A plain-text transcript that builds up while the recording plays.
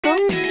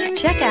vehicle?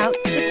 Check out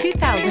the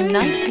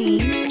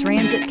 2019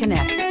 Transit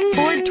Connect.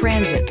 Ford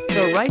Transit,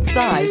 the right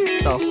size,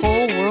 the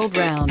whole world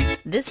round.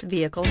 This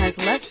vehicle has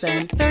less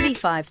than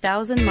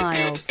 35,000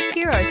 miles.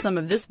 Here are some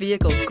of this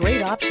vehicle's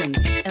great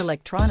options: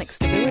 electronic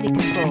stability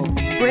control,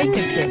 brake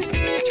assist,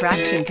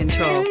 traction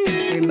control,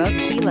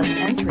 remote keyless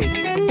entry,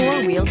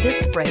 four-wheel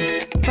disc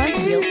brakes,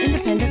 front-wheel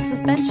independent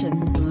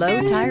suspension,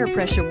 low tire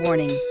pressure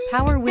warning,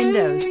 power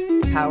windows,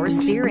 power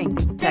steering,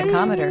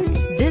 tachometer.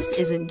 This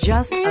isn't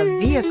just a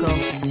vehicle,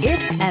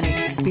 it's an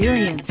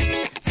experience.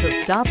 So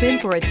stop in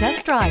for a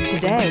test drive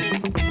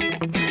today.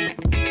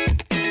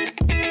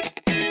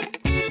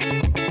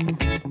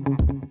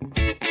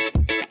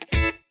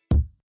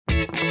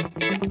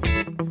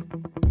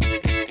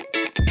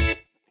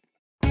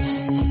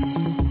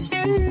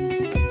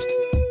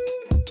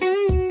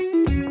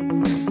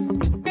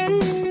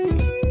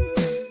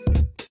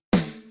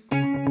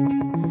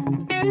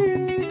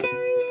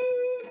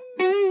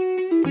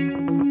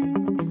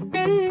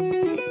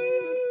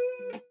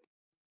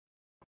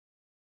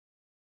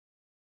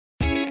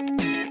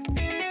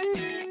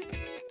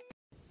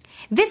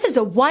 This is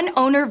a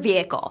one-owner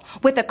vehicle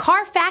with a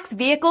Carfax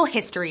Vehicle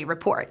History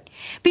Report.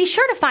 Be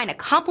sure to find a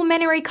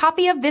complimentary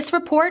copy of this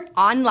report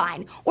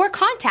online or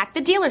contact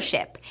the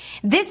dealership.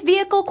 This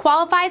vehicle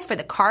qualifies for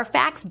the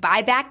Carfax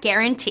Buyback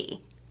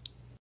Guarantee.